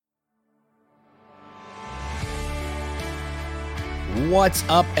What's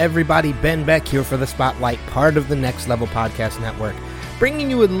up, everybody? Ben Beck here for The Spotlight, part of the Next Level Podcast Network,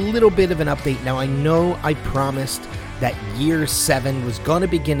 bringing you a little bit of an update. Now, I know I promised that Year 7 was going to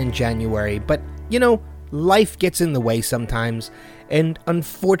begin in January, but, life gets in the way sometimes, and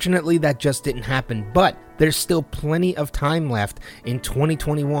unfortunately that just didn't happen. But there's still plenty of time left in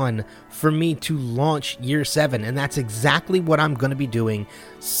 2021 for me to launch Year 7, and that's exactly what I'm going to be doing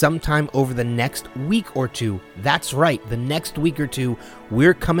sometime over the next week or two. That's right, the next week or two,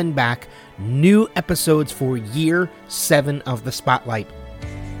 we're coming back, new episodes for Year 7 of The Spotlight.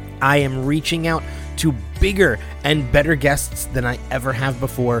 I am reaching out to bigger and better guests than I ever have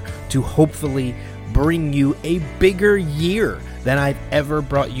before to hopefully bring you a bigger year than I've ever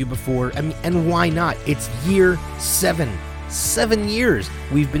brought you before. I mean, and why not? It's Year 7. 7 years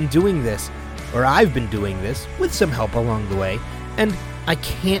we've been doing this, or I've been doing this, with some help along the way, and I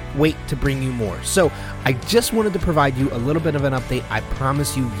can't wait to bring you more. So I just wanted to provide you a little bit of an update. I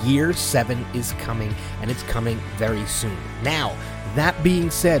promise you Year 7 is coming, and it's coming very soon. Now, that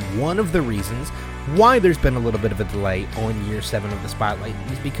being said, one of the reasons why there's been a little bit of a delay on Year 7 of The Spotlight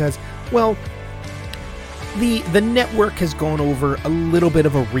is because, well, the network has gone over a little bit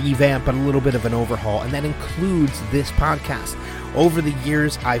of a revamp and a little bit of an overhaul, and that includes this podcast. Over the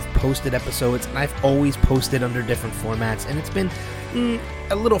years, I've posted episodes, and I've always posted under different formats, and it's been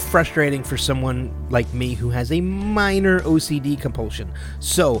a little frustrating for someone like me who has a minor OCD compulsion.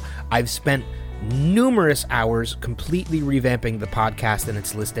 So I've spent numerous hours completely revamping the podcast and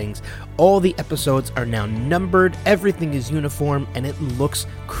its listings. All the episodes are now numbered, everything is uniform, and it looks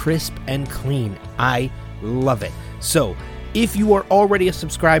crisp and clean. I love it. So, if you are already a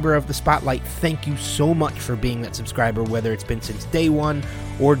subscriber of The Spotlight, thank you so much for being that subscriber, whether it's been since day one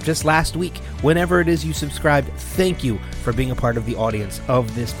or just last week. Whenever it is you subscribed, thank you for being a part of the audience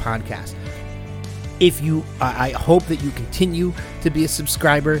of this podcast. I hope that you continue to be a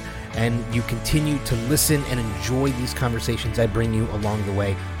subscriber and you continue to listen and enjoy these conversations I bring you along the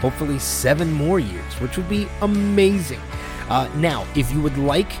way. Hopefully 7 more years, which would be amazing. Now, if you would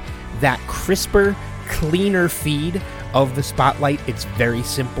like that crisper, cleaner feed of The Spotlight, it's very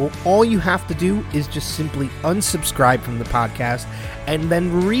simple. All you have to do is just simply unsubscribe from the podcast and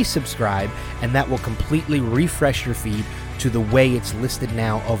then resubscribe, and that will completely refresh your feed to the way it's listed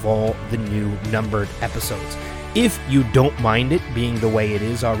now of all the new numbered episodes. If you don't mind it being the way it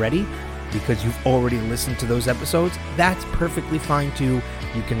is already, because you've already listened to those episodes, that's perfectly fine too.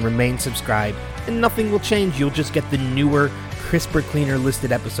 You can remain subscribed and nothing will change. You'll just get the newer, crisper, cleaner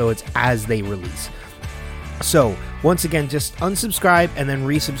listed episodes as they release. So, once again, just unsubscribe and then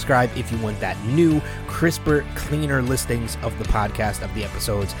resubscribe if you want that new, crisper, cleaner listings of the podcast, of the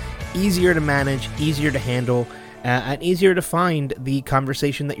episodes. Easier to manage, easier to handle, and easier to find the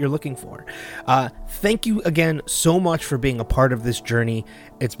conversation that you're looking for. Thank you again so much for being a part of this journey.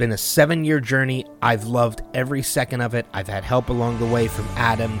 It's been a 7-year journey. I've loved every second of it. I've had help along the way from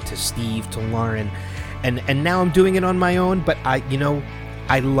Adam to Steve to Lauren, and now I'm doing it on my own, but I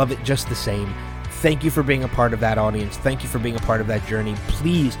love it just the same. Thank you for being a part of that audience. Thank you for being a part of that journey.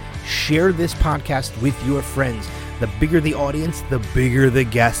 Please share this podcast with your friends. The bigger the audience, the bigger the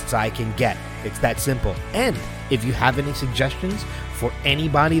guests I can get. It's that simple. And if you have any suggestions for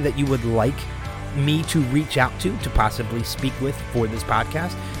anybody that you would like me to reach out to possibly speak with for this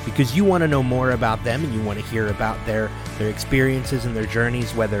podcast, because you want to know more about them and you want to hear about their experiences and their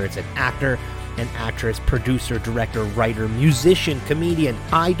journeys, whether it's an actor, an actress, producer, director, writer, musician, comedian,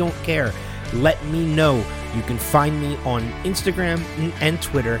 I don't care. Let me know. You can find me on Instagram and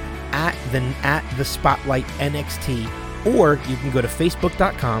Twitter at the Spotlight NXT, or you can go to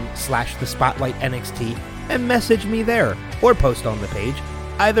facebook.com/thespotlightnxt and message me there, or post on the page.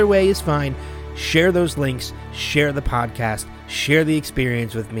 Either way is fine. Share those links, share the podcast, share the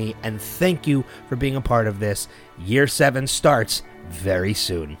experience with me, and thank you for being a part of this. Year 7 starts very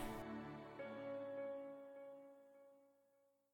soon.